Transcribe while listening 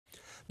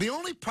The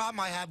only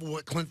problem I have with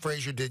what Clint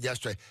Frazier did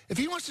yesterday, if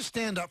he wants to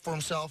stand up for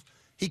himself,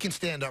 he can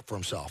stand up for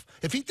himself.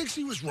 If he thinks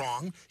he was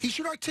wrong, he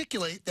should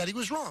articulate that he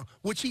was wrong,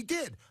 which he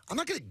did. I'm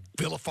not going to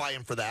vilify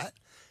him for that.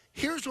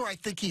 Here's where I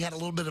think he had a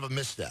little bit of a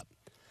misstep.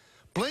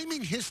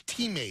 Blaming his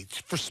teammates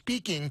for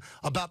speaking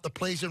about the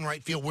plays in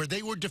right field where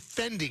they were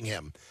defending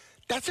him.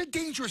 That's a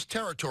dangerous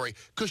territory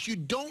because you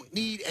don't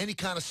need any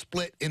kind of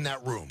split in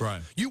that room.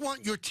 Right. You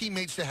want your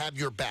teammates to have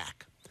your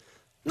back.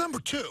 Number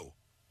two,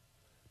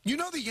 you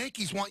know the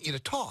Yankees want you to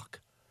talk.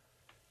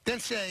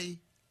 Then say,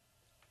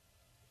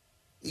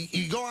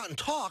 you go out and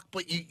talk,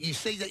 but you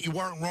say that you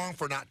weren't wrong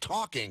for not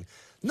talking.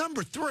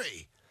 Number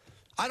three,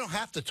 I don't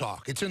have to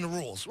talk. It's in the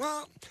rules.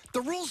 Well,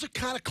 the rules are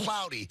kind of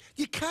cloudy.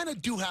 You kind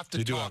of do have to talk.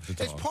 You do have to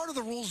talk. It's part of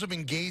the rules of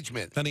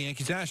engagement. And the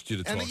Yankees asked you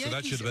to talk, so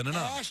that should have been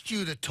enough. Asked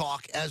you to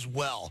talk as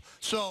well.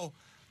 So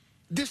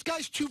this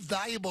guy's too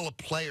valuable a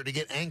player to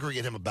get angry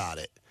at him about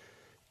it.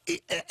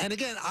 And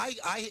again,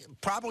 I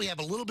probably have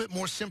a little bit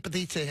more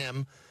sympathy to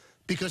him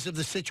because of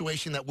the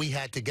situation that we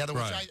had together,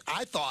 which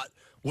I thought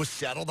was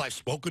settled. I've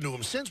spoken to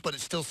him since, but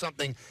it's still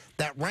something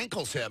that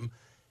rankles him.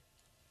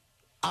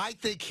 I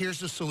think here's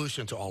the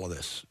solution to all of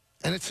this,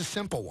 and it's a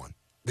simple one.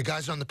 The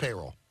guy's on the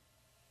payroll.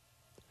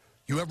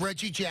 You have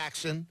Reggie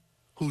Jackson,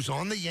 who's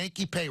on the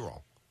Yankee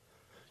payroll.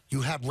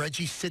 You have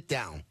Reggie sit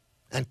down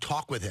and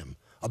talk with him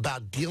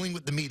about dealing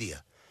with the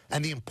media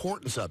and the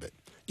importance of it.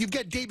 You've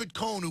got David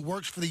Cohn, who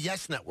works for the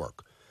Yes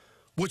Network,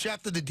 which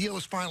after the deal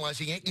is finalized,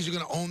 the Yankees are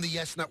going to own the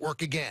Yes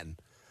Network again.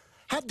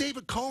 Have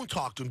David Cohn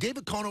talk to him.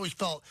 David Cohn always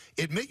felt,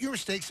 admit your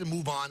mistakes and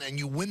move on, and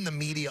you win the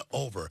media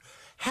over.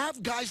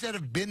 Have guys that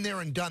have been there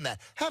and done that.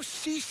 Have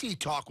CeCe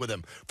talk with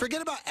him.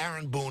 Forget about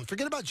Aaron Boone.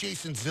 Forget about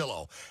Jason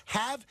Zillow.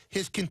 Have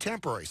his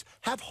contemporaries.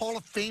 Have Hall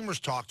of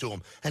Famers talk to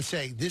him and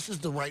say, this is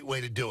the right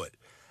way to do it.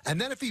 And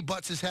then if he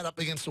butts his head up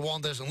against the wall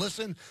and doesn't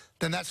listen,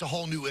 then that's a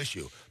whole new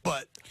issue.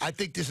 But I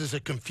think this is a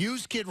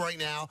confused kid right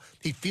now.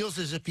 He feels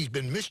as if he's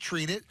been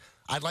mistreated.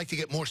 I'd like to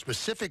get more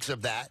specifics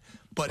of that.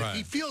 But if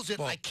he feels it,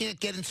 I can't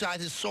get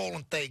inside his soul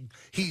and think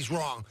he's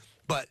wrong.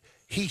 But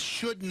he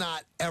should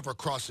not ever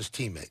cross his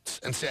teammates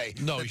and say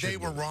that they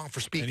were wrong for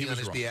speaking on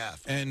his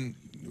behalf. And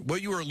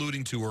what you were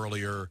alluding to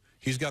earlier,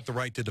 he's got the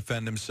right to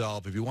defend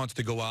himself. If he wants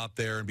to go out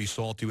there and be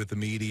salty with the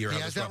media. He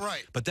has that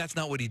right. But that's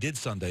not what he did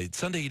Sunday.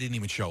 Sunday, he didn't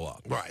even show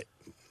up. Right.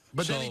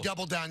 But then he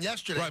doubled down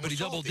yesterday. Right, but he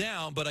doubled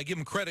down, but I give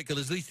him credit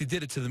because at least he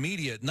did it to the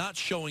media. Not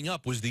showing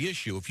up was the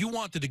issue. If you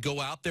wanted to go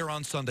out there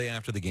on Sunday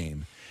after the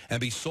game and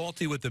be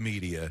salty with the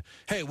media,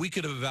 hey, we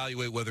could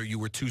evaluate whether you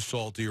were too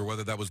salty or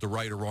whether that was the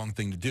right or wrong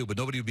thing to do, but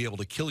nobody would be able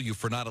to kill you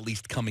for not at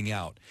least coming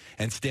out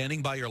and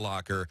standing by your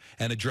locker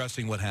and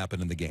addressing what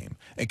happened in the game,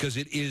 because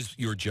it is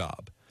your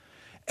job.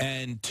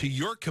 And to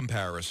your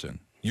comparison,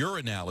 your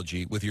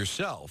analogy with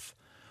yourself,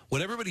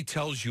 what everybody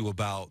tells you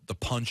about the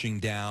punching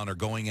down or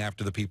going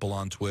after the people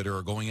on Twitter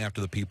or going after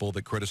the people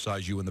that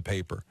criticize you in the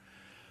paper,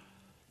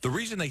 the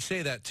reason they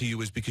say that to you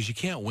is because you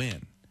can't win.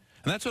 And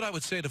that's what I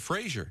would say to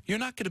Frazier. You're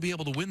not going to be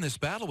able to win this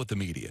battle with the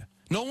media.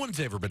 No one's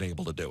ever been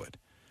able to do it.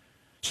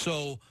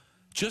 So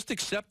just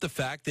accept the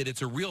fact that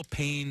it's a real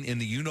pain in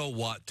the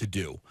you-know-what to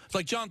do. It's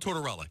like John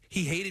Tortorella.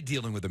 He hated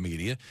dealing with the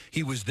media.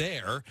 He was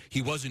there.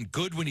 He wasn't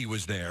good when he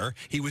was there.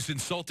 He was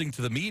insulting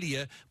to the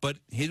media, but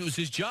it was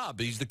his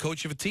job. He's the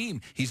coach of a team.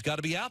 He's got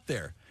to be out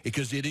there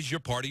because it is your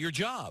part of your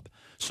job.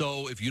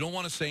 So if you don't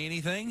want to say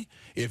anything,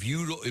 if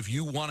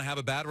you want to have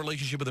a bad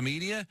relationship with the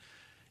media,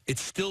 it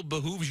still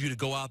behooves you to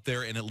go out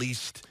there and at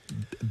least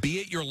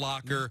be at your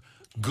locker,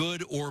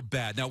 good or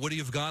bad. Now, would he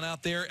have gone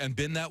out there and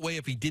been that way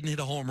if he didn't hit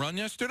a home run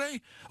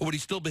yesterday? Or would he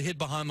still be hit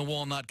behind the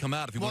wall and not come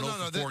out if he went 0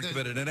 for 4 and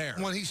committed an error?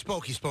 When he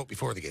spoke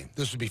before the game.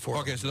 This was before.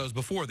 Okay, so that was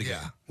before the game.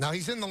 Yeah. Now,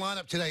 he's in the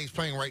lineup today. He's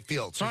playing right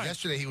field. So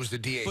yesterday he was the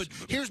DH. But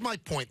here's my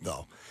point,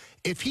 though.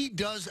 If he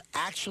does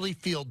actually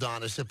feel,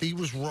 Don, as if he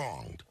was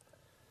wronged,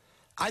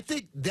 I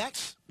think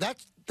that's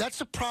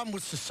the problem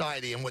with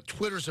society and what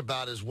Twitter's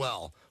about as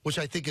well, which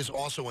I think is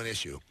also an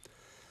issue.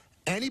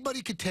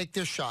 Anybody could take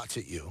their shots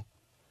at you.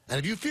 And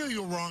if you feel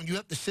you're wrong, you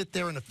have to sit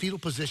there in a fetal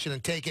position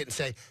and take it and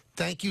say,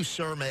 thank you,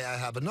 sir, may I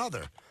have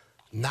another?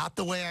 Not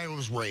the way I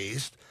was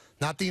raised,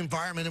 not the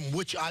environment in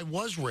which I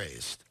was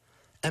raised.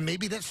 And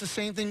maybe that's the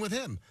same thing with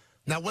him.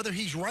 Now, whether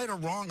he's right or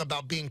wrong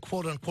about being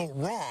quote-unquote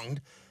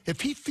wronged,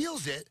 if he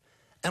feels it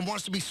and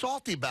wants to be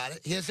salty about it,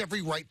 he has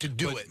every right to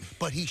do it.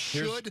 But he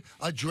should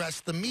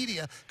address the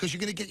media because you're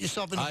going to get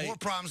yourself into more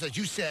problems. As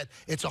you said,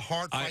 it's a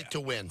hard fight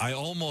to win. I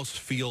almost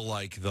feel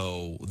like,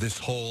 though, this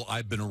whole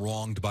I've been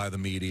wronged by the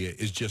media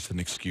is just an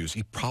excuse.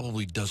 He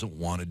probably doesn't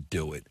want to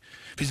do it.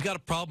 If he's got a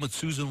problem with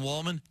Susan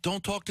Wallman,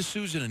 don't talk to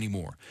Susan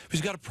anymore. If he's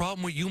got a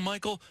problem with you,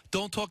 Michael,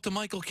 don't talk to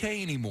Michael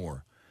Kay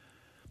anymore.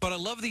 But I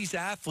love these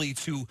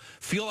athletes who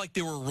feel like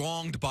they were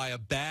wronged by a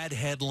bad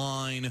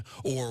headline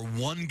or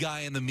one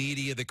guy in the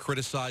media that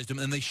criticized them,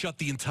 and they shut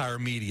the entire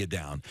media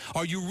down.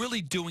 Are you really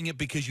doing it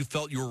because you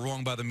felt you were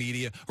wronged by the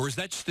media, or is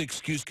that just an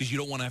excuse because you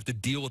don't want to have to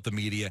deal with the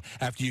media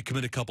after you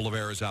commit a couple of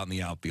errors out in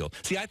the outfield?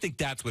 See, I think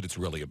that's what it's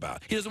really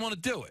about. He doesn't want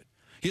to do it.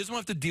 He doesn't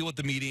have to deal with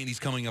the media, and he's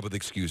coming up with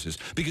excuses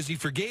because he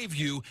forgave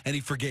you and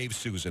he forgave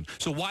Susan.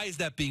 So why is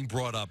that being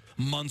brought up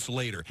months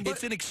later?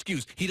 It's an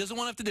excuse. He doesn't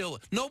want to have to deal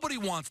with it. Nobody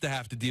wants to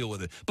have to deal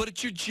with it, but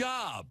it's your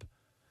job.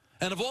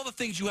 And of all the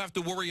things you have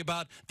to worry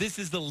about, this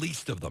is the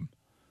least of them.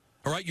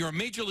 All right? You're a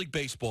Major League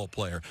Baseball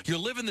player. You're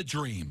living the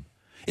dream.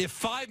 If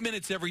 5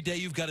 minutes every day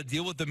you've got to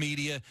deal with the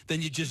media,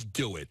 then you just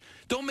do it.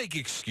 Don't make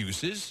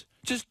excuses.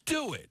 Just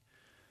do it.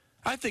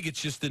 I think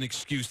it's just an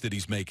excuse that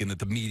he's making that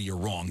the media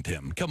wronged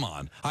him. Come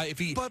on.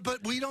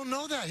 But we don't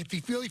know that. If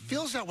he really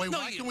feels that way,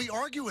 why can we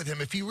argue with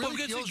him if he really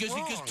feels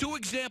wrong? Because two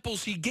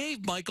examples he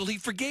gave, Michael, he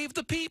forgave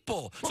the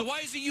people. So why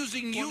is he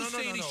using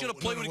saying he should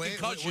have played with a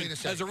concussion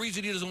as a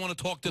reason he doesn't want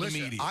to talk to the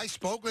media? I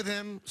spoke with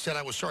him, said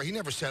I was sorry. He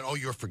never said, oh,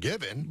 you're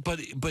forgiven.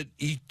 But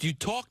you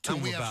talked to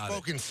him about it. And we have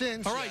spoken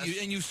since. All right,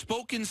 and you've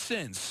spoken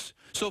since.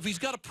 So if he's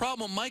got a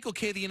problem with Michael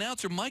Kay, the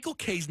announcer, Michael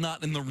Kay's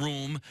not in the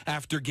room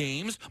after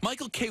games.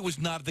 Michael Kay was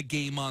not at the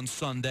game on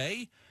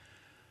Sunday.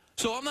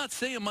 So I'm not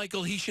saying,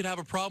 Michael, he should have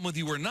a problem with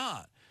you or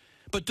not.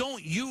 But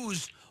don't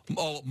use,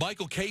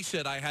 Michael Kay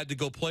said I had to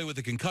go play with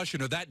a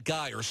concussion, or that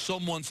guy or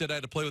someone said I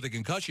had to play with a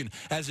concussion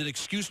as an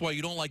excuse why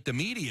you don't like the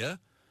media.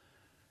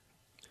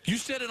 You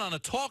said it on a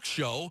talk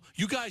show.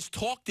 You guys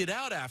talked it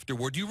out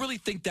afterward. Do you really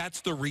think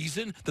that's the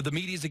reason that the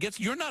media's against?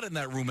 You're not in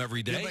that room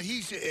every day. Yeah, but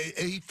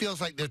he feels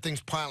like there are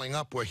things piling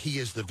up where he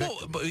is the victim.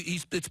 Oh, but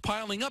it's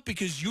piling up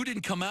because you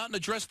didn't come out and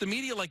address the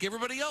media like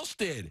everybody else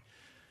did.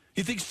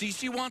 You think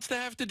CeCe wants to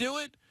have to do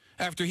it?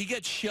 After he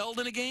gets shelled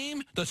in a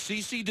game, does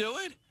CeCe do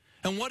it?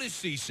 And what is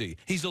CeCe?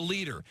 He's a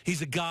leader.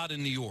 He's a god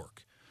in New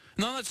York.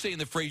 Now, I'm not saying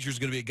that Frazier's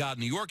going to be a god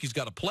in New York. He's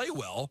got to play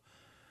well.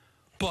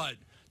 But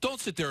don't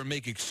sit there and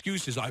make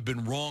excuses. I've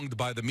been wronged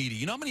by the media.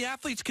 You know how many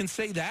athletes can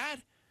say that?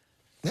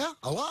 Yeah,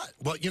 a lot.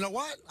 Well, you know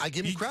what? I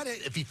give him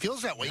credit if he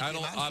feels that way. I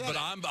don't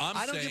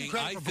give him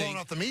credit for blowing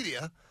off the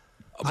media.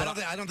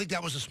 I don't think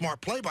that was a smart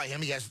play by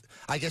him.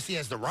 I guess he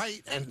has the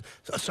right, and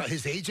so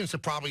his agents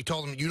have probably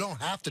told him you don't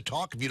have to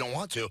talk if you don't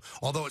want to.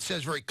 Although it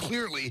says very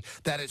clearly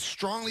that it's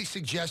strongly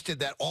suggested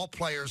that all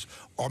players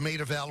are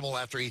made available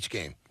after each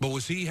game. But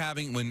was he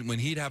having when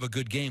he'd have a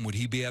good game? Would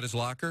he be at his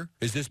locker?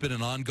 Has this been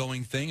an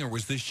ongoing thing, or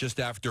was this just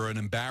after an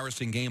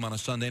embarrassing game on a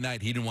Sunday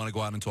night? He didn't want to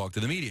go out and talk to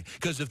the media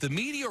because if the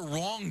media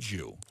wronged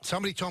you,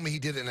 somebody told me he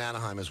did it in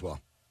Anaheim as well.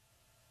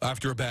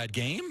 After a bad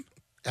game?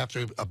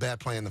 After a bad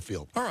play in the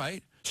field. All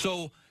right.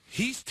 So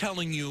he's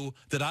telling you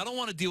that I don't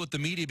want to deal with the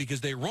media because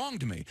they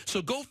wronged me.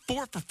 So go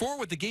 4 for 4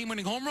 with the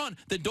game-winning home run.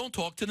 Then don't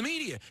talk to the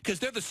media because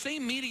they're the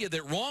same media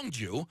that wronged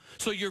you,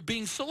 so you're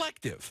being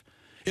selective.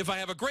 If I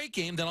have a great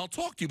game, then I'll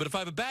talk to you. But if I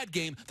have a bad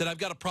game, then I've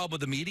got a problem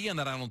with the media and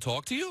that I don't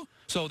talk to you.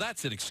 So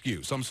that's an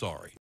excuse. I'm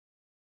sorry.